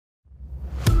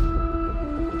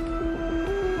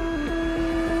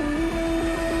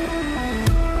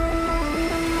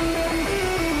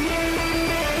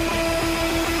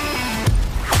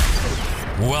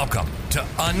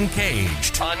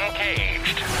Uncaged.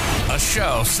 A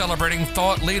show celebrating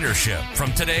thought leadership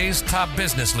from today's top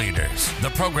business leaders. The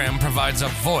program provides a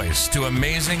voice to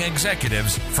amazing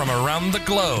executives from around the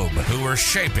globe who are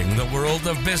shaping the world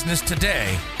of business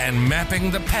today and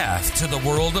mapping the path to the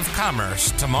world of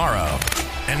commerce tomorrow.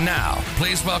 And now,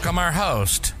 please welcome our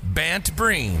host, Bant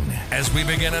Breen, as we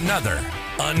begin another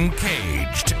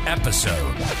Uncaged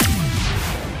episode.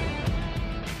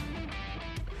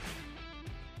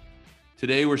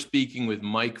 Today we're speaking with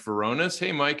Mike Veronis.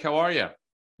 Hey, Mike, how are you?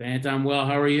 Bant, I'm well.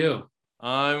 How are you?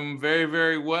 I'm very,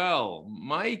 very well.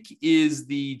 Mike is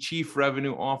the Chief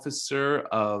Revenue Officer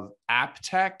of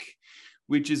AppTech,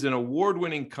 which is an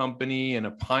award-winning company and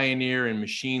a pioneer in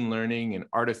machine learning and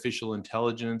artificial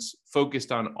intelligence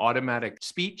focused on automatic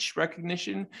speech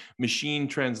recognition, machine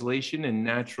translation, and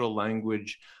natural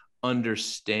language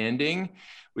understanding,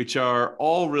 which are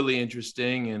all really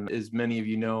interesting. And as many of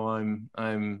you know,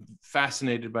 I'm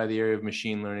fascinated by the area of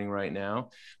machine learning right now.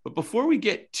 But before we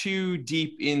get too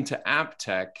deep into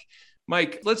AppTech,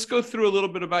 Mike, let's go through a little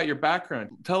bit about your background.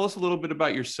 Tell us a little bit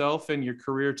about yourself and your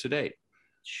career to date.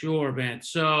 Sure, Ben.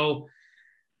 So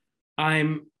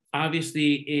I'm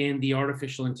obviously in the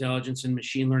artificial intelligence and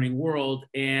machine learning world.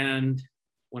 And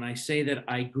when I say that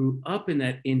I grew up in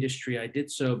that industry, I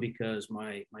did so because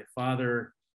my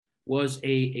father was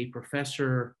a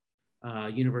professor,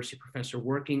 university professor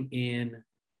working in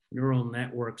neural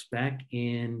networks back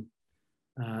in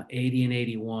 80 and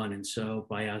 81. And so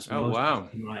by osmosis,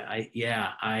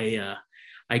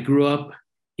 I grew up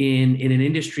in an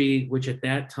industry which at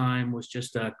that time was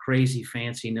just a crazy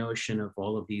fancy notion of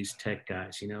all of these tech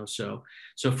guys, you know. So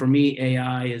for me,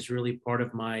 AI is really part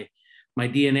of my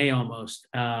DNA almost.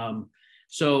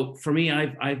 So for me,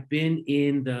 I've been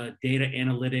in the data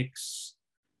analytics,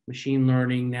 machine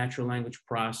learning, natural language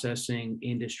processing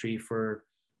industry for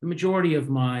the majority of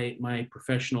my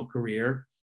professional career.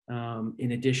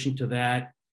 In addition to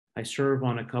that, I serve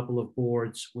on a couple of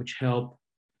boards which help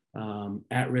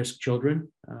at-risk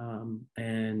children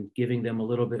and giving them a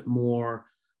little bit more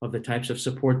of the types of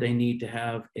support they need to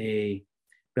have a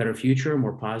better future, a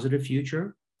more positive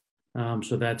future.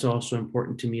 So that's also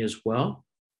important to me as well.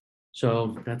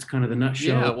 So that's kind of the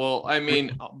nutshell. Yeah, well, I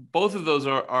mean, both of those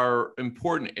are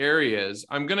important areas.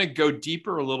 I'm going to go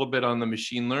deeper a little bit on the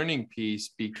machine learning piece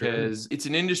because It's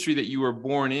an industry that you were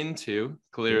born into,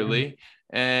 clearly,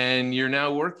 and you're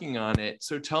now working on it.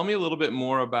 So tell me a little bit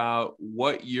more about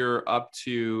what you're up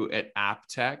to at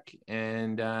AppTech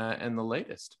and the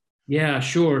latest. Yeah,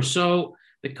 sure. So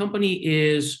the company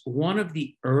is one of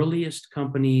the earliest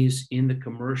companies in the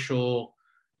commercial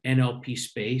NLP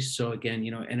space. So again, you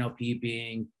know, NLP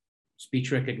being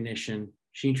speech recognition,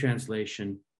 machine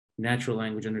translation, natural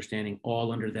language understanding,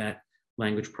 all under that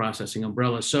language processing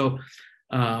umbrella. So,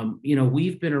 you know,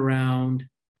 we've been around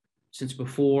since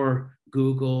before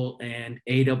Google and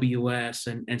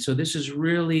AWS. And so this is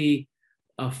really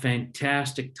a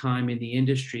fantastic time in the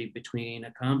industry between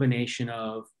a combination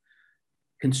of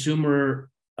consumer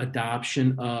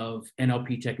adoption of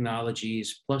NLP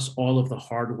technologies, plus all of the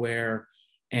hardware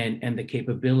and the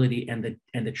capability and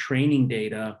the training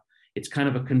data. It's kind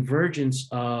of a convergence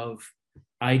of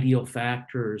ideal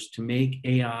factors to make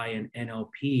AI and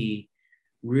NLP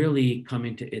really come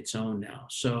into its own now.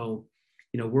 So,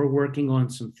 you know, we're working on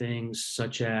some things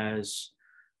such as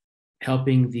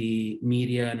helping the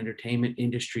media and entertainment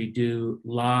industry do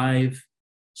live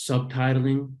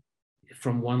subtitling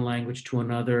from one language to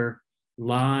another,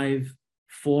 live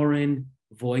foreign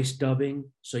voice dubbing,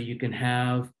 so you can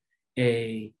have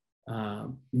a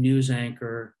news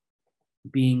anchor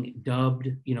being dubbed,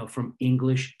 you know, from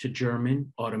English to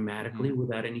German automatically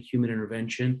without any human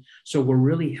intervention. So we're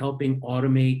really helping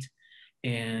automate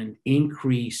and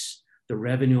increase the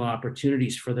revenue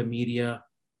opportunities for the media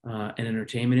and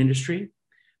entertainment industry.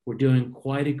 We're doing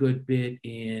quite a good bit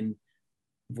in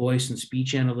voice and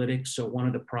speech analytics. So one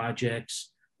of the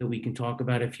projects that we can talk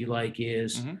about, if you like,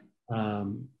 is a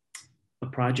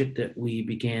project that we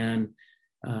began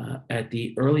at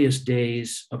the earliest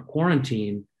days of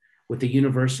quarantine with a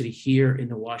university here in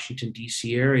the Washington,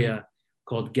 D.C. area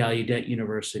called Gallaudet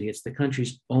University. It's the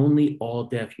country's only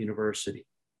all-deaf university.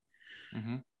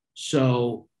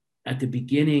 So at the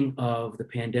beginning of the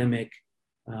pandemic,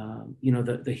 you know,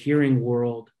 the hearing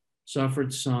world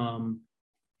suffered some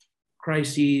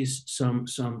crises, some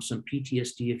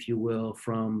PTSD, if you will,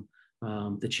 from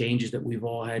the changes that we've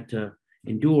all had to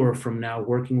endure from now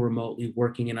working remotely,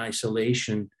 working in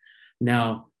isolation.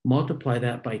 Now multiply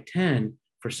that by 10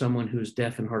 for someone who's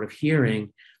deaf and hard of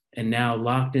hearing and now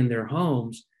locked in their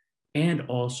homes and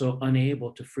also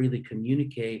unable to freely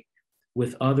communicate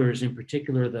with others, in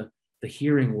particular the the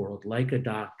hearing world, like a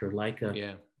doctor, like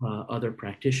a other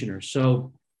practitioners.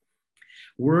 So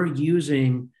we're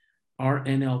using our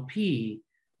NLP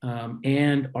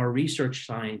and our research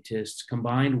scientists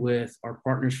combined with our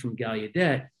partners from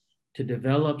Gallaudet to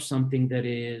develop something that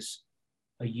is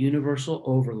a universal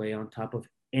overlay on top of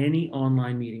any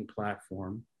online meeting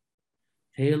platform,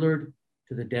 tailored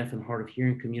to the deaf and hard of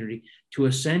hearing community, to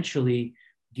essentially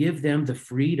give them the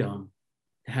freedom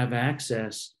to have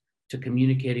access to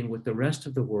communicating with the rest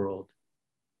of the world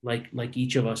like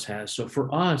each of us has. So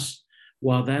for us,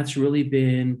 while that's really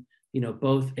been,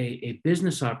 both a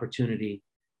business opportunity,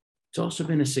 it's also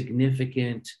been a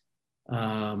significant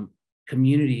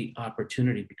community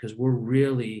opportunity, because we're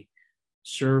really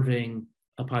serving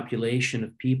a population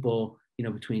of people,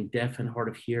 between deaf and hard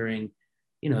of hearing,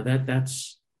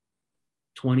 that's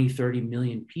 20, 30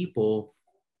 million people.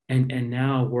 And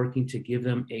now working to give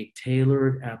them a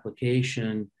tailored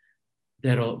application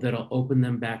that'll open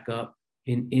them back up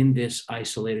in this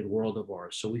isolated world of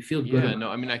ours. So we feel good. Yeah, no,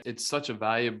 I mean, it's such a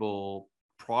valuable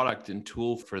product and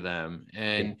tool for them.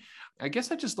 And I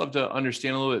guess I'd just love to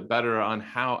understand a little bit better on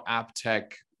how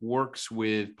AppTech works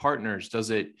with partners.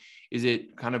 Is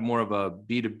it kind of more of a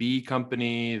B2B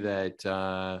company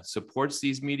that supports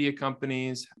these media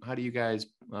companies? How do you guys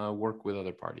work with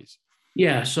other parties?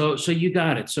 Yeah, so you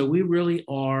got it. So we really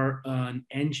are an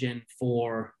engine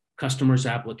for customers'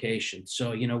 applications.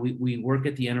 So, we work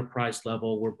at the enterprise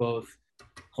level. We're both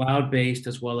cloud-based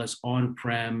as well as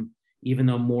on-prem, even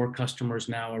though more customers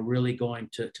now are really going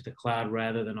to the cloud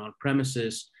rather than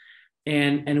on-premises.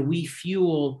 And we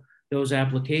fuel those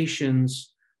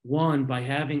applications, one, by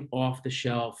having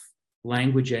off-the-shelf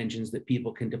language engines that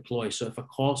people can deploy. So if a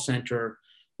call center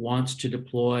wants to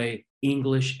deploy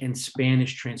English and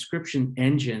Spanish transcription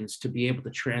engines to be able to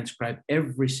transcribe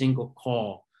every single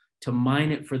call, to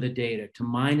mine it for the data, to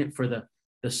mine it for the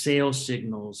sales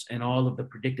signals and all of the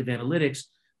predictive analytics,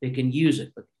 they can use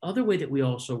it. But the other way that we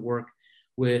also work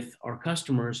with our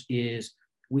customers is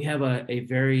we have a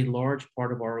very large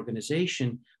part of our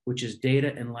organization, which is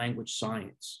data and language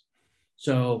science.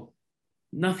 So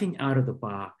nothing out of the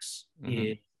box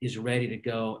is ready to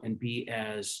go and be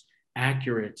as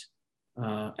accurate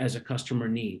as a customer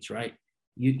needs, right?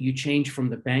 You change from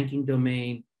the banking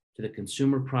domain to the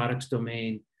consumer products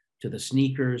domain, to the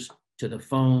sneakers, to the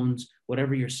phones,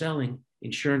 whatever you're selling,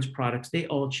 insurance products, they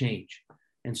all change.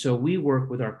 And so we work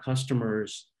with our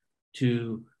customers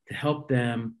to help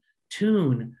them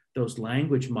tune those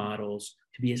language models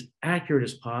to be as accurate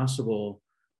as possible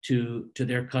to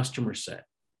their customer set.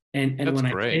 And when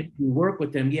I say we work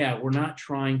with them, we're not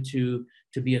trying to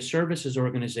be a services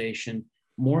organization.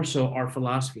 More so, our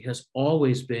philosophy has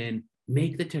always been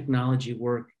make the technology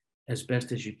work as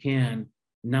best as you can,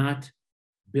 not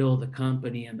build the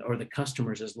company or the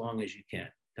customers as long as you can.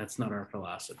 That's not our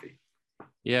philosophy.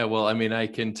 Yeah, well, I mean, I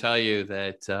can tell you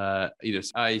that,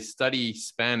 I study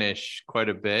Spanish quite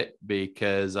a bit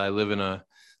because I live in a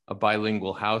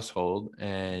bilingual household.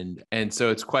 And so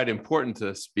it's quite important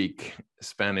to speak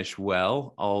Spanish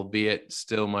well, albeit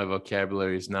still my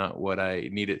vocabulary is not what I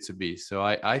need it to be. So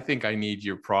I think I need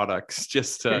your products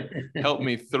just to help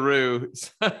me through.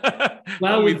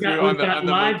 Well, we've got on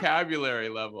the live vocabulary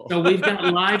level. So we've got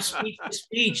live speech to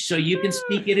speech. So you can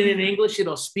speak it in English,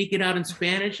 it'll speak it out in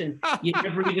Spanish, and you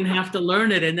never even have to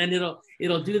learn it. And then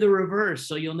it'll do the reverse.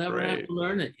 So you'll never have to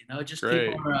learn it. Just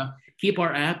keep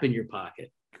our app in your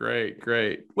pocket.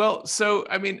 Great. Well, so,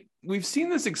 I mean, we've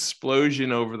seen this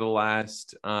explosion over the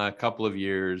last couple of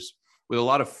years with a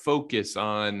lot of focus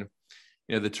on,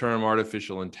 the term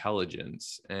artificial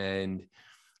intelligence. And,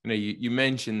 you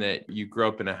mentioned that you grew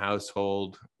up in a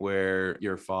household where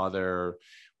your father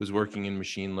was working in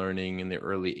machine learning in the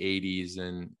early 80s.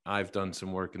 And I've done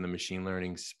some work in the machine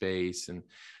learning space. And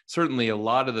certainly a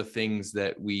lot of the things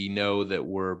that we know that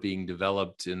were being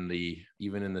developed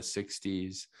even in the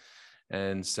 60s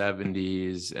and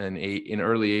 70s and in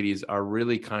early 80s are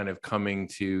really kind of coming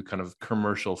to kind of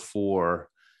commercial fore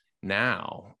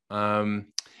now.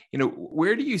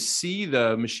 Where do you see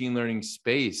the machine learning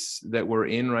space that we're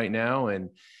in right now? And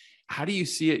how do you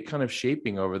see it kind of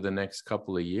shaping over the next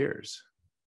couple of years?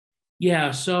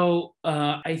 Yeah, so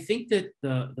I think that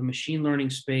the machine learning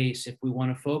space, if we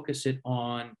want to focus it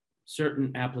on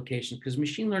certain applications, because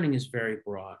machine learning is very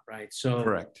broad, right? So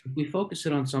correct. If we focus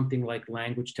it on something like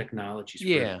language technologies,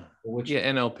 which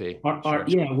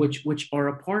NLP, which are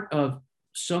a part of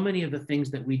so many of the things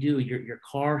that we do. Your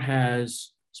car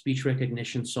has speech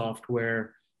recognition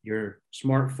software, your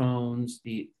smartphones,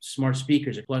 the smart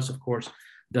speakers, plus of course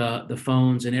the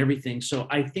phones and everything. So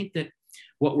I think that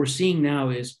what we're seeing now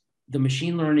is the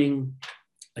machine learning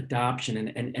adoption,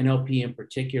 and NLP in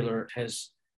particular has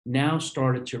now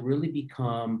started to really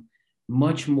become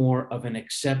much more of an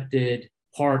accepted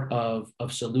part of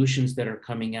solutions that are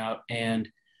coming out. And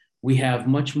we have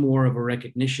much more of a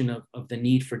recognition of the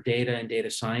need for data and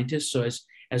data scientists. So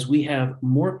as we have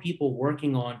more people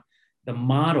working on the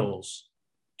models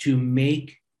to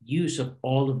make use of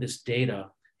all of this data,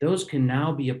 those can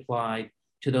now be applied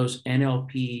to those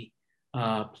NLP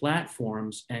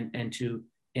platforms and to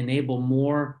enable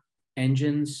more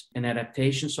engines and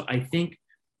adaptations. So I think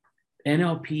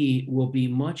NLP will be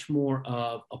much more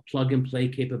of a plug and play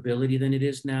capability than it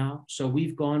is now. So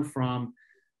we've gone from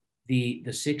the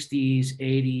 60s,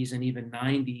 80s, and even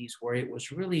 90s, where it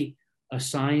was really a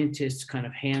scientist's kind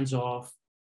of hands-off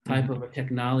type of a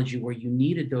technology where you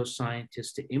needed those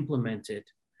scientists to implement it,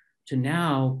 to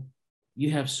now you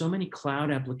have so many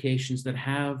cloud applications that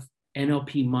have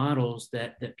NLP models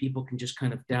that people can just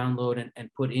kind of download and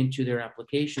put into their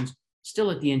applications, still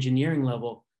at the engineering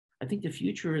level. I think the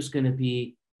future is going to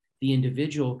be the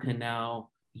individual can now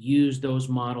use those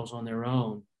models on their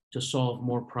own to solve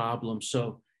more problems.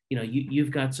 So,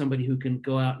 you've got somebody who can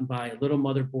go out and buy a little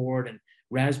motherboard and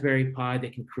Raspberry Pi. They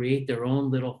can create their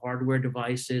own little hardware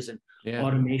devices and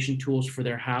automation tools for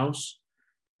their house.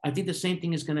 I think the same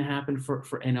thing is going to happen for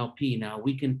NLP. Now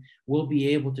we'll be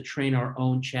able to train our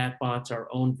own chatbots, our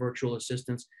own virtual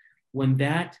assistants. When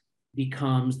that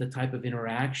becomes the type of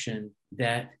interaction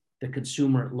that the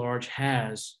consumer at large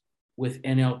has with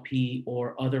NLP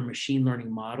or other machine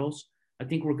learning models, I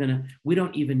think we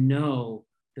don't even know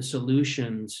the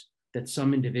solutions that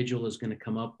some individual is going to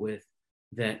come up with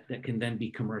that can then be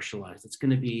commercialized. It's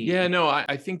going to be.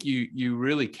 I think you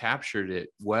really captured it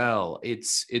well.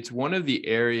 It's one of the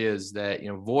areas that,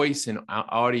 voice and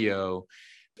audio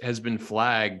has been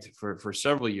flagged for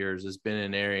several years as been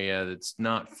an area that's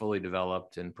not fully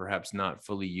developed and perhaps not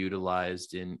fully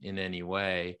utilized in any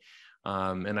way.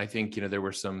 And I think, there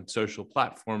were some social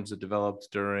platforms that developed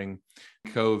during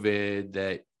COVID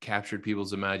that captured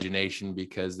people's imagination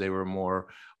because they were more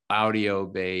audio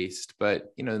based,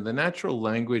 but the natural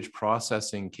language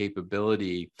processing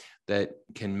capability that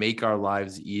can make our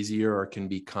lives easier or can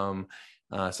become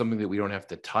something that we don't have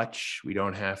to touch, we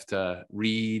don't have to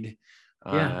read,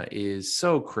 is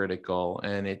so critical,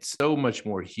 and it's so much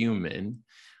more human.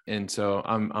 And so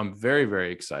I'm very,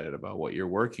 very excited about what you're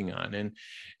working on. And,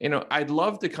 I'd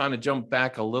love to kind of jump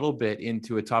back a little bit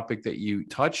into a topic that you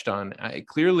touched on.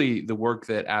 Clearly, the work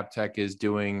that AppTech is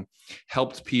doing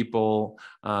helped people,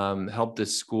 helped a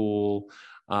school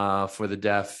for the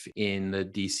deaf in the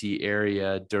DC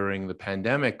area during the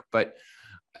pandemic. But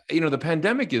the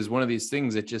pandemic is one of these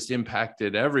things that just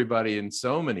impacted everybody in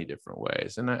so many different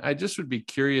ways. And I just would be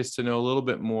curious to know a little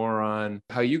bit more on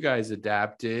how you guys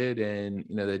adapted and,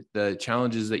 the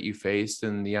challenges that you faced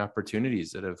and the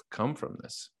opportunities that have come from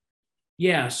this.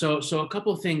 Yeah. So a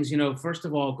couple of things, first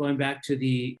of all, going back to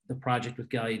the project with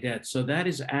Gallaudet. So that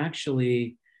is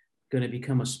actually going to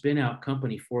become a spin out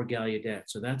company for Gallaudet.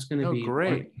 So that's going to be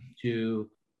great to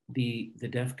the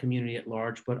deaf community at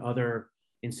large, but other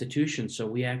institutions. So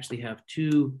we actually have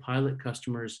 2 pilot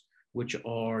customers, which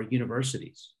are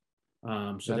universities.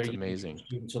 So that's amazing.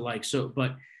 Students alike. So,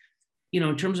 but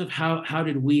in terms of how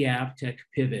did we AppTech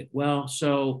pivot? Well,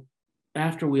 so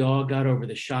after we all got over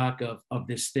the shock of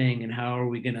this thing and how are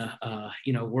we going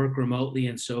to work remotely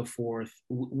and so forth,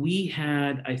 we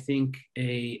had, I think,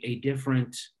 a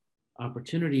different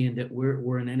opportunity in that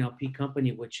we're an NLP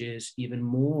company, which is even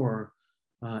more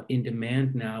in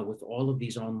demand now with all of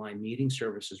these online meeting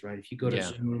services, right? If you go to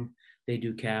Zoom, they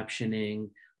do captioning,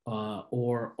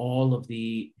 or all of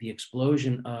the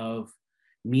explosion of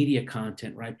media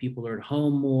content, right? People are at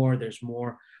home more, there's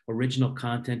more original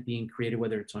content being created,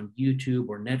 whether it's on YouTube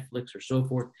or Netflix or so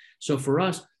forth. So for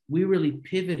us, we really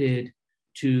pivoted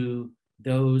to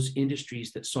those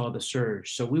industries that saw the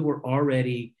surge. So we were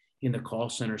already in the call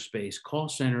center space. Call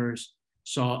centers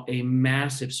saw a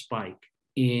massive spike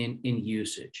in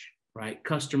usage, right?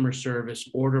 Customer service,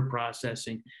 order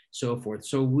processing, so forth.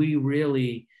 So we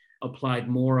really applied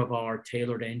more of our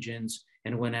tailored engines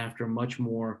and went after much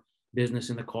more business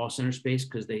in the call center space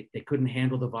because they couldn't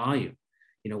handle the volume.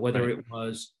 Whether it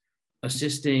was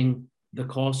assisting the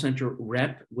call center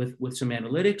rep with some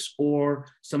analytics or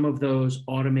some of those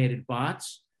automated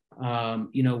bots.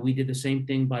 We did the same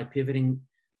thing by pivoting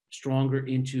stronger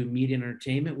into media and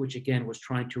entertainment, which again was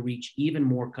trying to reach even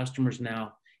more customers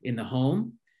now in the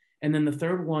home. And then the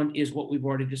third one is what we've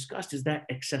already discussed, is that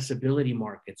accessibility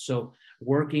market. So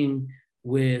working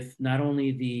with not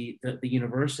only the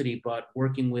university, but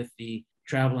working with the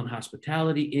travel and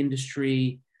hospitality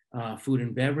industry, food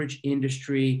and beverage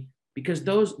industry, because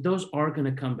those are going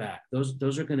to come back.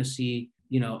 Those are going to see,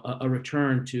 a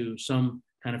return to some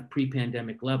kind of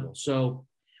pre-pandemic level. So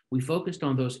we focused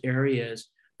on those areas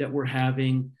that were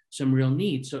having some real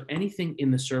needs. So anything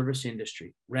in the service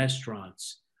industry,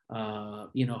 restaurants,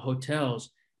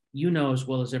 hotels, as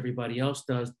well as everybody else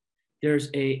does, there's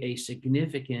a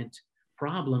significant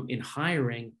problem in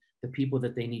hiring the people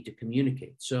that they need to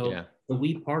communicate. So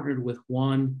we partnered with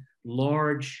one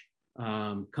large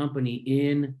company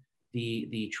in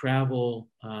the travel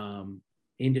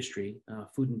industry,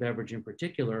 food and beverage in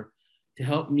particular, to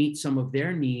help meet some of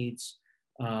their needs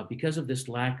because of this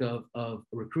lack of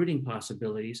recruiting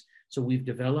possibilities. So we've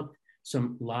developed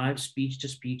some live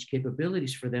speech-to-speech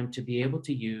capabilities for them to be able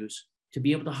to use, to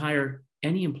be able to hire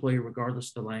any employee regardless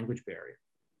of the language barrier,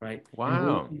 right?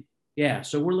 Wow.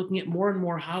 So we're looking at more and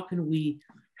more, how can we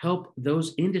help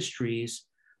those industries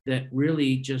that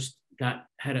really just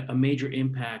had a major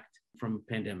impact from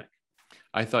pandemic.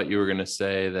 I thought you were going to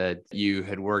say that you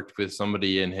had worked with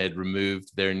somebody and had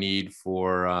removed their need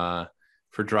for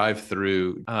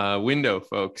drive-through window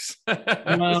folks.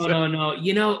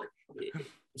 No.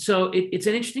 So it's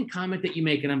an interesting comment that you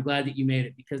make, and I'm glad that you made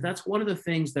it, because that's one of the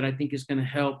things that I think is going to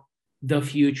help the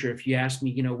future. If you ask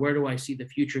me, where do I see the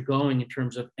future going in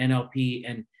terms of NLP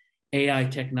and AI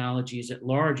technologies at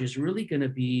large, is really going to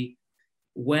be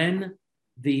when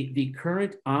the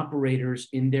current operators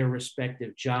in their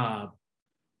respective job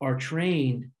are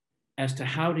trained as to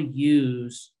how to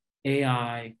use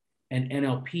AI and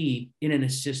NLP in an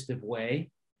assistive way.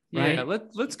 Right? Yeah,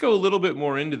 let's go a little bit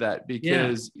more into that,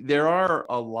 because there are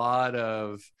a lot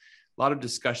of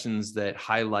discussions that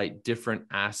highlight different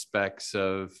aspects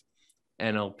of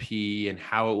NLP and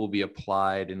how it will be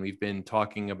applied. And we've been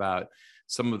talking about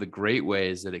some of the great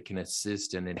ways that it can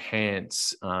assist and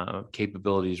enhance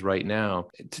capabilities right now.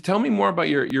 To tell me more about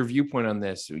your viewpoint on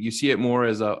this. You see it more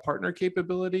as a partner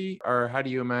capability, or how do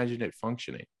you imagine it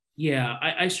functioning? Yeah,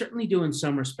 I certainly do in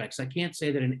some respects. I can't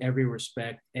say that in every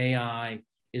respect AI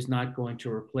is not going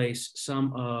to replace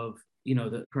some of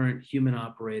the current human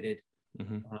operated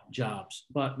jobs.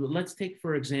 But let's take,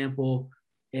 for example,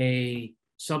 a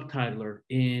subtitler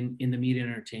in the media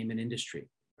and entertainment industry,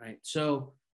 right?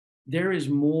 So there is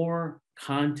more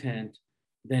content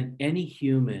than any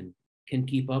human can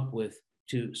keep up with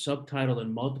to subtitle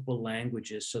in multiple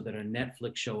languages, so that a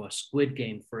Netflix show, a Squid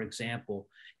Game, for example,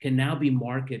 can now be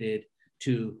marketed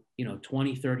to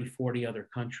 20, 30, 40 other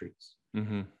countries.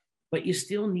 Mm-hmm. But you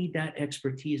still need that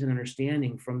expertise and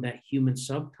understanding from that human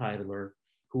subtitler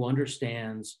who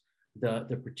understands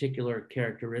the particular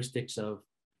characteristics of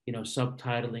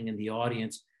subtitling in the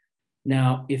audience.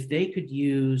 Now, if they could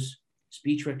use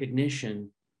speech recognition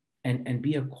and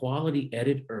be a quality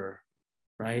editor,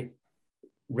 right,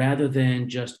 rather than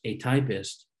just a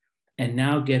typist, and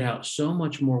now get out so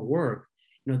much more work,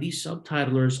 these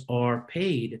subtitlers are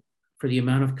paid for the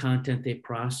amount of content they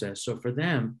process. So for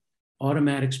them,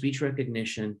 automatic speech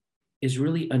recognition is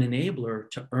really an enabler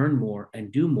to earn more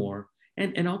and do more,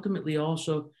 and ultimately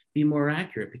also be more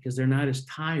accurate, because they're not as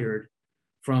tired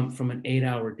from an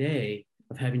 8-hour day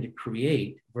of having to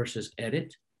create versus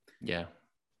edit. Yeah.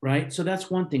 Right. So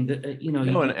that's one thing that,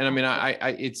 and I mean, I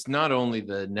it's not only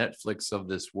the Netflix of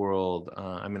this world.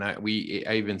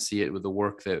 I even see it with the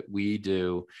work that we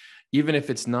do. Even if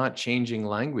it's not changing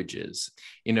languages,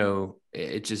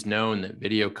 it's just known that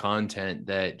video content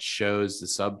that shows the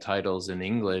subtitles in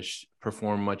English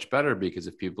perform much better, because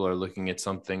if people are looking at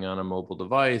something on a mobile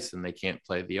device and they can't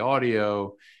play the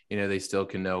audio, they still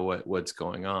can know what's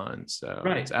going on. So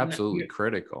It's absolutely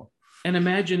critical. And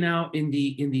imagine now in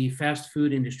the fast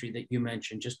food industry that you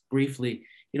mentioned, just briefly,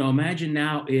 imagine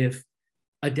now if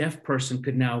a deaf person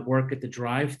could now work at the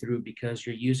drive-through, because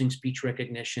you're using speech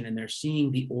recognition and they're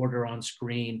seeing the order on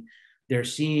screen. They're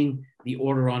seeing the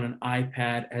order on an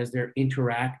iPad as they're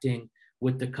interacting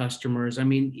with the customers. I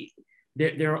mean,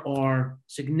 there are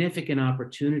significant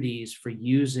opportunities for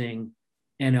using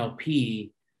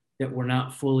NLP that we're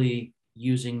not fully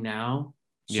using now.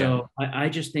 So I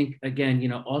just think, again,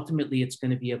 ultimately it's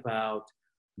going to be about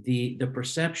the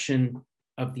perception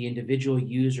of the individual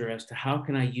user as to how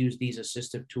can I use these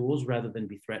assistive tools rather than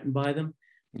be threatened by them.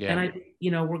 Yeah.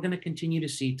 And we're going to continue to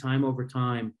see time over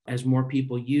time, as more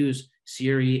people use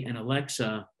Siri and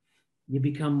Alexa, you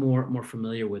become more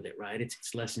familiar with it, right?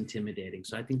 It's less intimidating.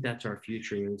 So I think that's our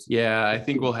future. I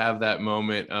think we'll have that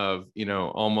moment of,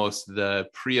 almost the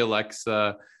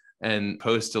pre-Alexa and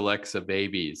post-Alexa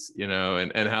babies,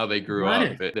 and how they grew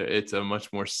up. It's a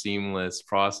much more seamless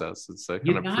process. It's a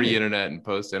kind of pre-internet and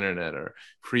post-internet, or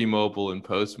pre-mobile and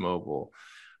post-mobile.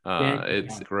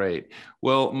 It's great.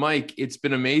 Well, Mike, it's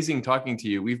been amazing talking to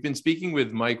you. We've been speaking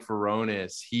with Mike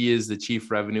Veronis. He is the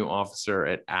Chief Revenue Officer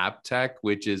at AppTech,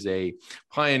 which is a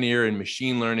pioneer in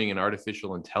machine learning and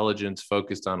artificial intelligence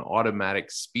focused on automatic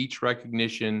speech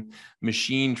recognition,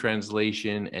 machine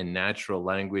translation, and natural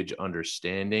language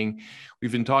understanding.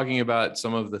 We've been talking about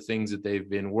some of the things that they've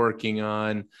been working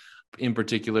on, in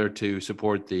particular to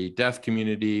support the deaf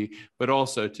community, but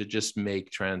also to just make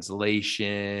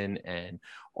translation and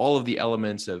all of the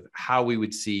elements of how we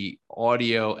would see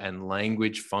audio and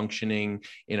language functioning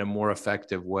in a more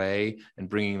effective way and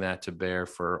bringing that to bear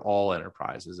for all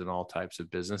enterprises and all types of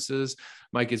businesses.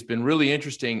 Mike, it's been really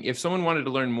interesting. If someone wanted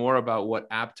to learn more about what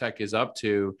AppTech is up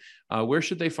to, where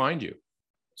should they find you?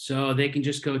 So they can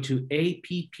just go to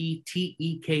apptek.com,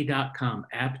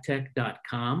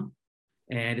 apptek.com.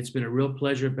 And it's been a real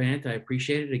pleasure, Bant. I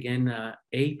appreciate it. Again,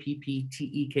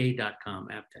 apptek.com,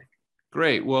 AppTech.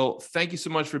 Great. Well, thank you so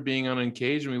much for being on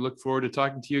Uncaged, and we look forward to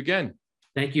talking to you again.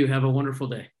 Thank you. Have a wonderful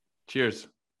day. Cheers.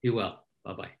 Be well.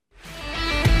 Bye-bye.